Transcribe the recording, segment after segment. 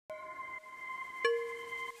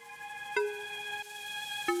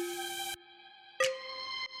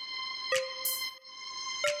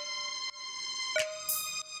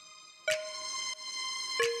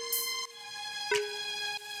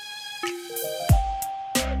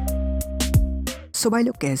सो भाई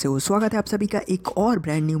लोग कैसे हो, स्वागत है आप सभी का एक और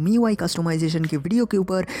ब्रांड न्यू MIUI कस्टमाइजेशन के वीडियो के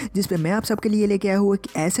ऊपर, जिस पे मैं आप सबके लिए लेके आया हूँ एक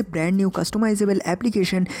ऐसे ब्रांड न्यू कस्टमाइजेबल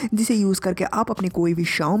एप्लीकेशन जिसे यूज़ करके आप अपने कोई भी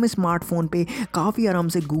Xiaomi स्मार्टफोन पे काफ़ी आराम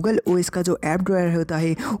से गूगल OS का जो ऐप ड्रॉयर होता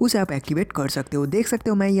है उसे आप एक्टिवेट कर सकते हो। देख सकते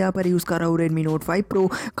हो मैं यहाँ पर यूज़ कर रहा हूँ Redmi Note 5 Pro,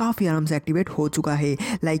 काफ़ी आराम से एक्टिवेट हो चुका है।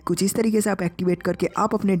 लाइक कुछ इस तरीके से आप एक्टिवेट करके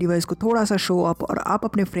आप अपने डिवाइस को थोड़ा सा शो अप और आप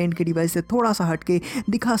अपने फ्रेंड के डिवाइस से थोड़ा सा हट के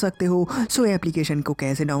दिखा सकते हो। सो एप्लीकेशन को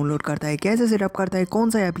कैसे डाउनलोड करता है, कैसे सेटअप करता है, कौन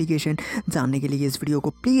सा एप्लीकेशन, जानने के लिए इस वीडियो को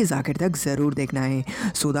प्लीज आखिर तक जरूर देखना है।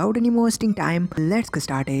 So without any more wasting time, let's get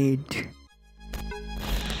started.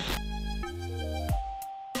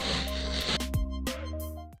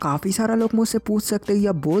 काफ़ी सारा लोग मुझसे पूछ सकते हो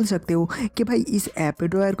या बोल सकते हो कि भाई इस ऐप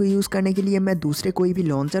ड्रॉयर को यूज़ करने के लिए मैं दूसरे कोई भी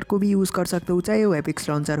लॉन्चर को भी यूज़ कर सकता हूँ, चाहे वो एपिक्स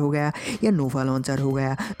लॉन्चर हो गया या नोवा लॉन्चर हो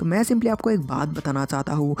गया। तो मैं सिंपली आपको एक बात बताना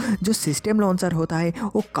चाहता हूँ, जो सिस्टम लॉन्चर होता है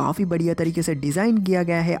वो काफ़ी बढ़िया तरीके से डिज़ाइन किया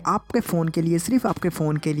गया है आपके फ़ोन के लिए, सिर्फ आपके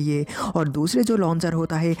फ़ोन के लिए। और दूसरे जो लॉन्चर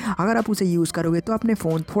होता है अगर आप उसे यूज़ करोगे तो अपने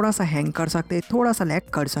फ़ोन थोड़ा सा हैंग कर सकते हैं, थोड़ा सा लैग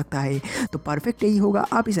कर सकता है। तो परफेक्ट यही होगा,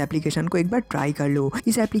 आप इस एप्लीकेशन को एक बार ट्राई कर लो।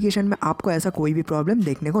 इस एप्लीकेशन में आपको ऐसा कोई भी प्रॉब्लम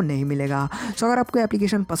देखने को नहीं मिलेगा। सो अगर आपको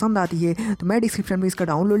एप्लीकेशन पसंद आती है तो मैं डिस्क्रिप्शन में इसका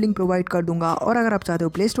डाउनलोड लिंक प्रोवाइड कर दूंगा। और अगर आप चाहते हो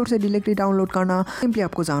प्ले स्टोर से डायरेक्टली डाउनलोड करना, सिंपली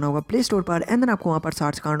आपको जाना होगा प्ले स्टोर पर एंड देन आपको वहाँ पर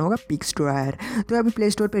सर्च करना होगा पिक्स ड्रॉयर। तो अभी प्ले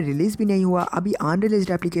स्टोर पर रिलीज भी नहीं हुआ, अभी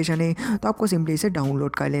अनरिलीज्ड एप्लीकेशन है, तो आपको सिंपली इसे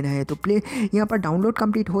डाउनलोड कर लेना है। तो यहाँ पर डाउनलोड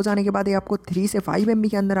कंप्लीट हो जाने के बाद आपको 3 से 5 MB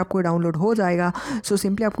के अंदर आपको डाउनलोड हो जाएगा। सो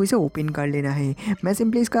सिंपली आपको इसे ओपन कर लेना है। मैं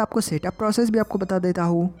सिंपली इसका आपको सेटअप प्रोसेस भी आपको बता देता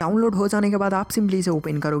हूँ। डाउनलोड हो जाने के बाद आप सिंपली इसे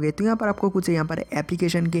ओपन करोगे तो यहाँ पर आपको कुछ यहाँ पर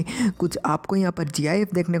एप्लीकेशन के कुछ आपको यहाँ पर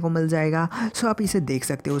GIF देखने को मिल जाएगा। सो आप इसे देख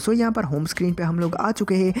सकते हो। सो यहाँ पर होम स्क्रीन पे हम लोग आ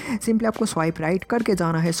चुके हैं। सिंपली आपको स्वाइप राइट करके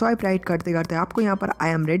जाना है। स्वाइप राइट करते करते आपको यहाँ पर आई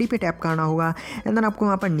एम रेडी पे टैप करना होगा एंड देन आपको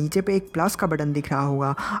यहाँ पर नीचे पे एक प्लस का बटन दिख रहा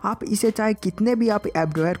होगा। आप इसे चाहे कितने भी आप ऐप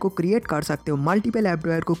ड्रॉयर को क्रिएट कर सकते हो, मल्टीपल ऐप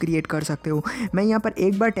ड्रॉयर को क्रिएट कर सकते हो। मैं यहाँ पर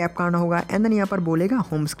एक बार टैप करना होगा एंड देन यहाँ पर बोलेगा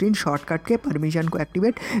होम स्क्रीन शॉर्टकट के परमिशन को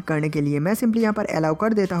एक्टिवेट करने के लिए। मैं सिंपली यहाँ पर अलाउ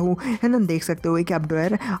कर देता हूँ एंड देन देख सकते हो एक ऐप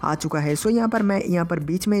ड्रॉयर आ चुका है। सो यहाँ पर मैं यहाँ पर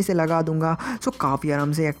बीच में इसे लगा दूंगा। सो काफ़ी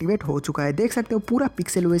आराम से एक्टिवेट हो चुका है। देख सकते हो पूरा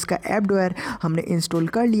पिक्सेल OS का ऐप ड्रॉयर हमने इंस्टॉल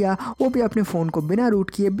कर लिया, वो भी अपने फ़ोन को बिना रूट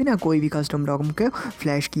किए, बिना कोई भी कस्टम रोम के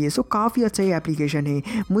फ्लैश किए। सो काफ़ी अच्छा ये एप्लीकेशन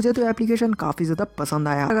है, मुझे तो एप्लीकेशन काफ़ी ज़्यादा पसंद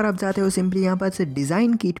आया। अगर आप जाते हो सिंपली यहाँ पर से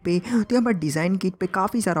डिज़ाइन किट पे, तो यहाँ पर डिज़ाइन किट पे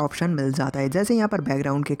काफ़ी सारा ऑप्शन मिल जाता है। जैसे यहाँ पर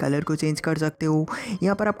बैकग्राउंड के कलर को चेंज कर सकते हो,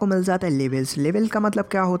 यहाँ पर आपको मिल जाता है लेवल्स। लेवल का मतलब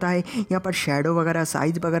क्या होता है, यहाँ पर शेडो वगैरह,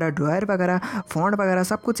 साइज वगैरह, ड्रॉयर वगैरह, फॉन्ट वगैरह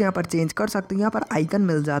सब कुछ यहाँ पर चेंज कर सकते हो। यहाँ पर आइकन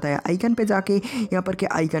मिल जाता है, आइकन पे जाके यहाँ पर के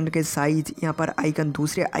आइकन के साइज, यहाँ पर आइकन,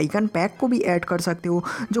 दूसरे आइकन पैक को भी ऐड कर सकते हो,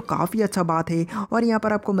 जो काफ़ी अच्छा बात है। और यहाँ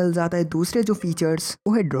पर आपको मिल जाता है दूसरे जो फीचर्स,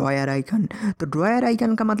 वो है ड्रॉयर आइकन। तो ड्रॉयर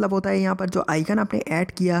आइकन का मतलब होता है यहाँ पर जो आइकन आपने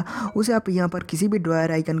ऐड किया उसे आप यहाँ पर किसी भी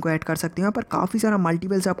ड्रॉयर आइकन को ऐड कर सकते हो। यहाँ पर काफ़ी सारा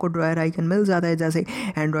मल्टीपल्स आपको ड्रॉयर आइकन मिल जाता है, जैसे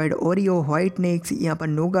एंड्रॉयड ओरियो, व्हाइट नेक्स, यहाँ पर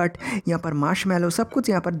नोगट, यहाँ पर मार्शमैलो, सब कुछ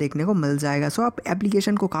यहाँ पर देखने को मिल जाएगा। सो आप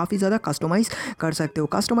एप्लीकेशन को काफ़ी ज़्यादा कस्टमाइज़ कर सकते हो।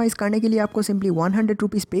 कस्टमाइज़ करने के लिए आपको सिंपली 100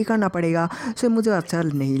 रुपीज़ पे करना पड़ेगा। सो मुझे अच्छा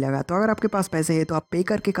नहीं लगा, तो अगर आपके पास पैसे है तो आप पे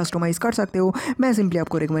करके कस्टमाइज़ कर सकते हो। मैं सिंपली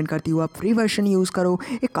आपको रिकमेंड करती हूँ आप फ्री वर्जन यूज़ करो,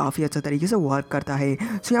 ये काफ़ी अच्छा तरीके से वर्क करता है।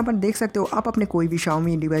 सो यहाँ पर देख सकते हो आप अपने कोई भी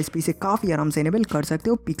Xiaomi डिवाइस पे इसे काफ़ी आराम से इनेबल कर सकते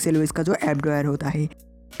हो पिक्सेल OS का जो ऐप ड्रॉयर होता है।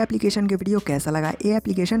 एप्लीकेशन के वीडियो कैसा लगा, ये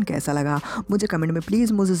एप्लीकेशन कैसा लगा, मुझे कमेंट में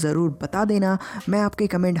प्लीज़ मुझे ज़रूर बता देना। मैं आपके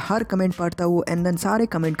कमेंट, हर कमेंट पढ़ता हूँ एंड देन सारे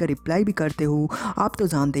कमेंट का रिप्लाई भी करते हूँ। आप तो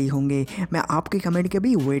जानते ही होंगे मैं आपके कमेंट के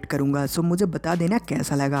भी वेट करूँगा। सो मुझे बता देना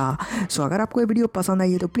कैसा लगा। सो अगर आपको ये वीडियो पसंद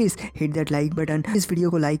आई है तो please hit that like button. इस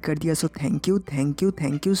वीडियो को लाइक कर दिया, so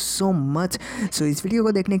thank you so much. सो इस वीडियो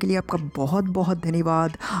को देखने के लिए आपका बहुत बहुत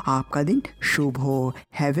धन्यवाद। आपका दिन शुभ हो।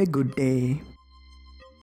 Have a good day.